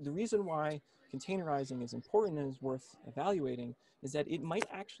the reason why containerizing is important and is worth evaluating is that it might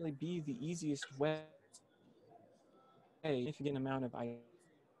actually be the easiest way, a significant amount of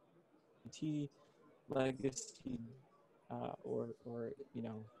IT legacy or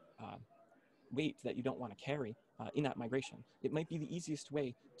weight that you don't want to carry in that migration. It might be the easiest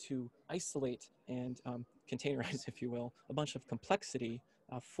way to isolate and containerize, if you will, a bunch of complexity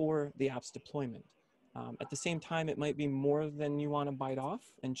for the app's deployment. At the same time, it might be more than you want to bite off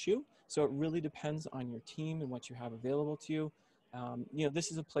and chew. So it really depends on your team and what you have available to you.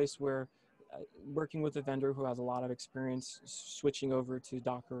 This is a place where working with a vendor who has a lot of experience switching over to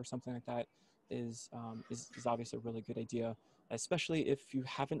Docker or something like that is obviously a really good idea, especially if you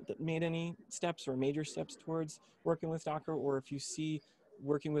haven't made any steps or major steps towards working with Docker, or if you see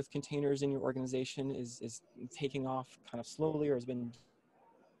working with containers in your organization is taking off kind of slowly or has been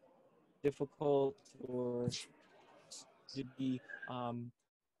difficult or to be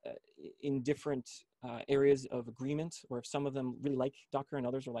in different areas of agreement, or if some of them really like Docker and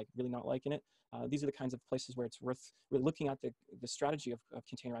others are like really not liking it. These are the kinds of places where it's worth really looking at the strategy of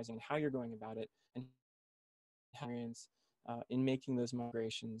containerizing and how you're going about it, and experience in making those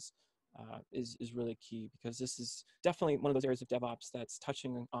migrations is really key, because this is definitely one of those areas of DevOps that's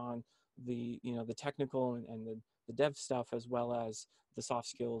touching on the technical and the dev stuff, as well as the soft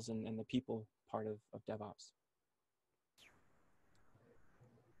skills and the people part of DevOps.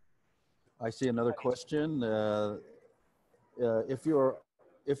 I see another question. If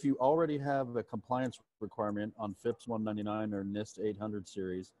you already have a compliance requirement on FIPS 199 or NIST 800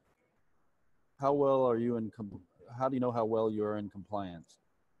 series, how well are you how do you know how well you are in compliance?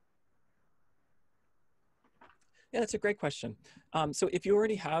 Yeah, that's a great question. So if you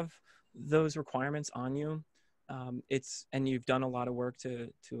already have those requirements on you, and you've done a lot of work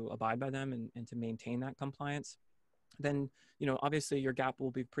to abide by them and to maintain that compliance, then obviously your gap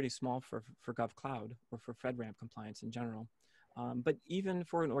will be pretty small for GovCloud or for Fedramp compliance in general. But even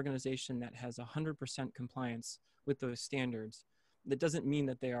for an organization that has 100% compliance with those standards, that doesn't mean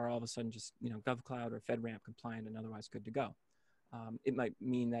that they are all of a sudden just GovCloud or Fedramp compliant and otherwise good to go. It might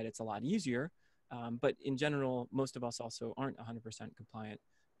mean that it's a lot easier, but in general, most of us also aren't 100% compliant,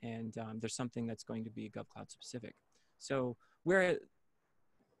 and there's something that's going to be GovCloud specific. So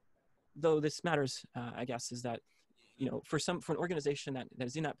though this matters, I guess, is that for an organization that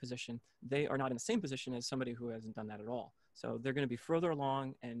is in that position, they are not in the same position as somebody who hasn't done that at all. So they're going to be further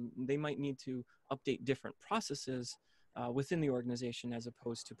along, and they might need to update different processes within the organization as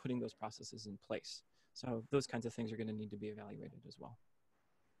opposed to putting those processes in place. So those kinds of things are going to need to be evaluated as well.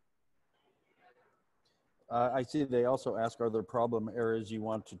 I see they also ask, are there problem areas you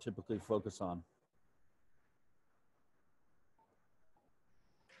want to typically focus on?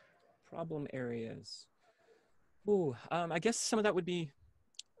 Problem areas. Ooh, I guess some of that would be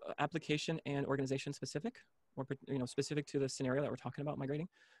application and organization specific, or specific to the scenario that we're talking about migrating.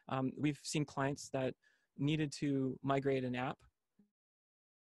 We've seen clients that needed to migrate an app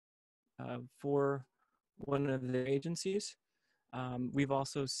for one of their agencies. We've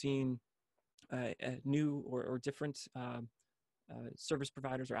also seen new or different service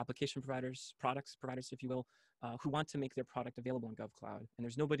providers or application providers, products providers, if you will, who want to make their product available on GovCloud, and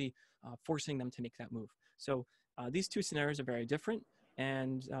there's nobody forcing them to make that move. So these two scenarios are very different,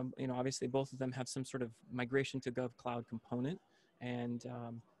 and obviously both of them have some sort of migration to GovCloud component, and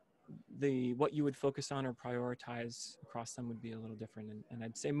what you would focus on or prioritize across them would be a little different. And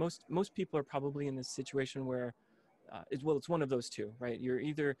I'd say most people are probably in this situation where it's one of those two, right? You're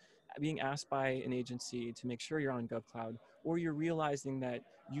either being asked by an agency to make sure you're on GovCloud, or you're realizing that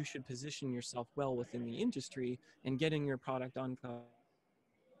you should position yourself well within the industry, and getting your product on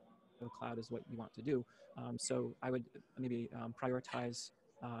GovCloud is what you want to do. So I would maybe prioritize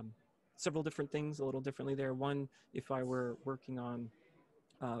several different things a little differently there. One, if I were working on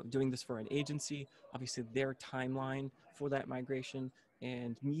doing this for an agency, obviously their timeline for that migration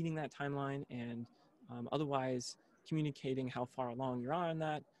and meeting that timeline, and otherwise communicating how far along you're on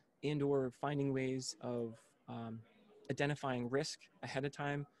that, and or finding ways of identifying risk ahead of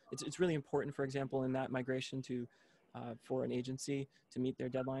time. It's really important, for example, in that migration to for an agency to meet their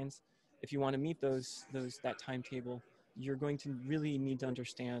deadlines. If you want to meet that timetable, you're going to really need to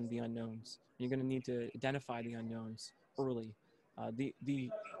understand the unknowns. You're going to need to identify the unknowns early.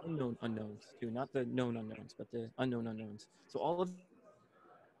 The unknown unknowns too, not the known unknowns, but the unknown unknowns. So all of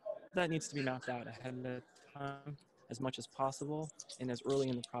that needs to be mapped out ahead of time as much as possible and as early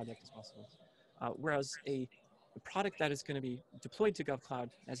in the project as possible. Whereas a product that is going to be deployed to GovCloud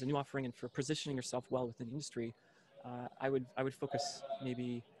as a new offering and for positioning yourself well within the industry, I would focus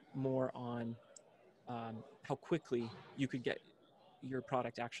maybe more on how quickly you could get your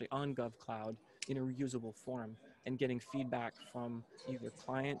product actually on GovCloud in a reusable form, and getting feedback from either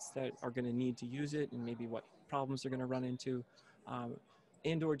clients that are going to need to use it and maybe what problems they're going to run into,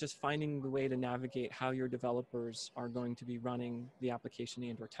 and or just finding the way to navigate how your developers are going to be running the application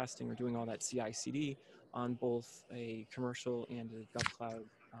and or testing or doing all that CI/CD on both a commercial and a GovCloud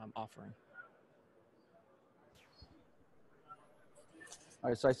offering. All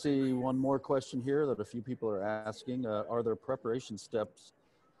right, so I see one more question here that a few people are asking. Are there preparation steps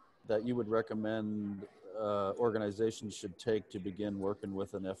that you would recommend organizations should take to begin working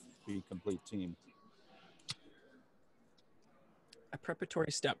with an FP Complete team?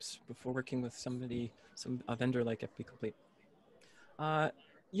 Preparatory steps before working with a vendor like FP Complete.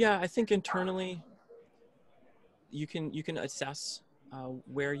 Yeah, I think internally you can assess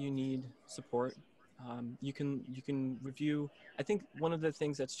where you need support. You can review. I think one of the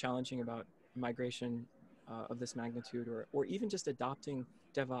things that's challenging about migration of this magnitude, or even just adopting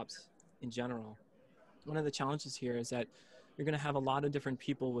DevOps in general, one of the challenges here is that you're going to have a lot of different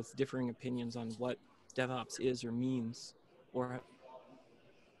people with differing opinions on what DevOps is or means, or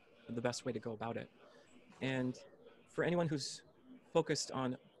the best way to go about it. And for anyone who's focused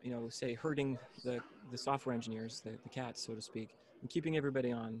on, say, herding the software engineers, the cats, so to speak, and keeping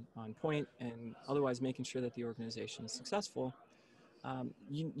everybody on point, and otherwise making sure that the organization is successful,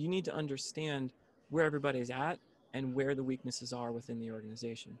 you need to understand where everybody's at and where the weaknesses are within the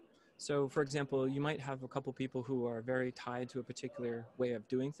organization. So, for example, you might have a couple people who are very tied to a particular way of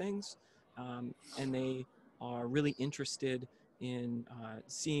doing things, and they are really interested in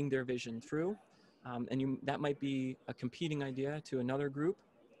seeing their vision through. And that might be a competing idea to another group,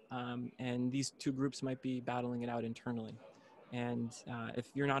 and these two groups might be battling it out internally. And if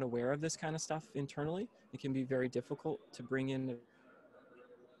you're not aware of this kind of stuff internally, it can be very difficult to bring in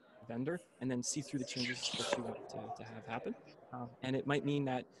a vendor and then see through the changes that you want to have happen. And it might mean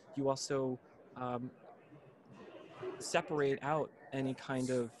that you also separate out any kind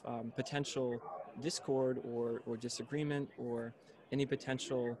of potential discord or disagreement, or any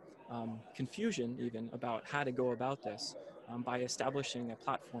potential confusion even about how to go about this by establishing a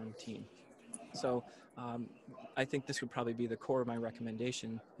platform team. So I think this would probably be the core of my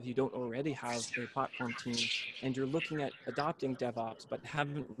recommendation. If you don't already have a platform team and you're looking at adopting DevOps but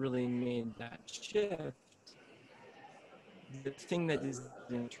haven't really made that shift, the thing that is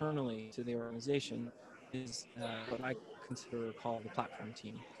internally to the organization is what I consider or call the platform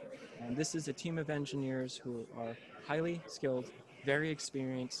team. And this is a team of engineers who are highly skilled, very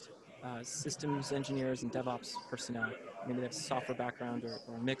experienced systems engineers and DevOps personnel. Maybe they have a software background or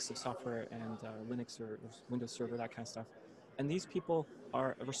a mix of software and Linux or Windows Server, that kind of stuff. And these people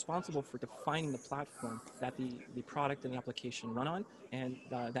are responsible for defining the platform that the product and the application run on, and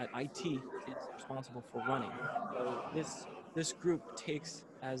that IT is responsible for running. So this group takes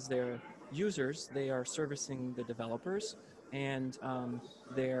as their users, they are servicing the developers and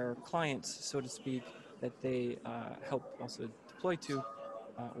their clients, so to speak, that they help also deploy to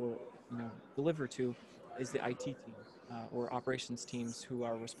or deliver to is the IT team or operations teams who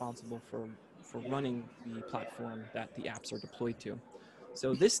are responsible for running the platform that the apps are deployed to.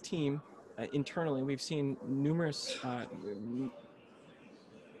 So this team internally, we've seen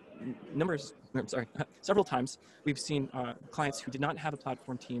several times we've seen clients who did not have a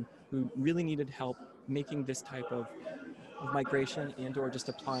platform team who really needed help making this type of migration and or just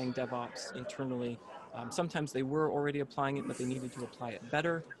applying DevOps internally. Sometimes they were already applying it, but they needed to apply it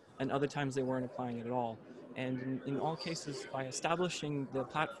better, and other times they weren't applying it at all. And in all cases, by establishing the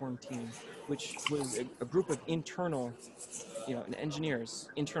platform team, which was a group of internal engineers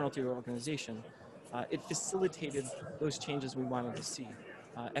internal to your organization, it facilitated those changes we wanted to see.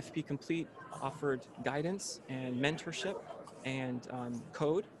 FP Complete offered guidance and mentorship and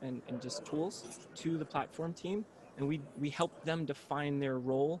code and just tools to the platform team, and we helped them define their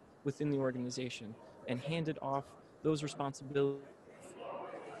role within the organization and handed off those responsibilities,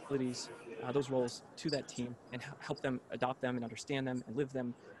 those roles to that team and help them adopt them and understand them and live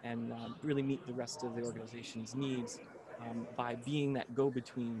them and really meet the rest of the organization's needs by being that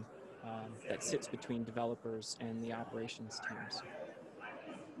go-between that sits between developers and the operations teams.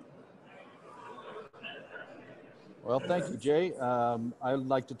 Well, thank you, Jay. I'd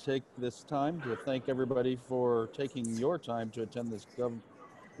like to take this time to thank everybody for taking your time to attend this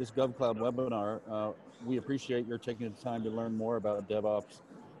GovCloud webinar. We appreciate your taking the time to learn more about DevOps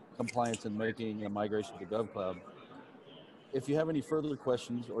compliance and making a migration to GovCloud. If you have any further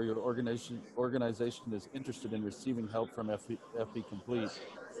questions or your organization is interested in receiving help from FP Complete,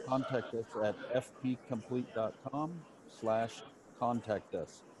 contact us at fpcomplete.com/contact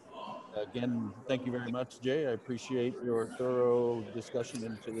us. Again, thank you very much, Jay. I appreciate your thorough discussion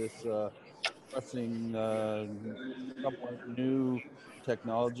into this pressing, somewhat new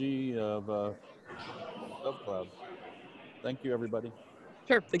technology of GovCloud. Thank you, everybody.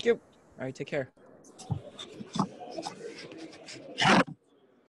 Sure, thank you. All right, take care.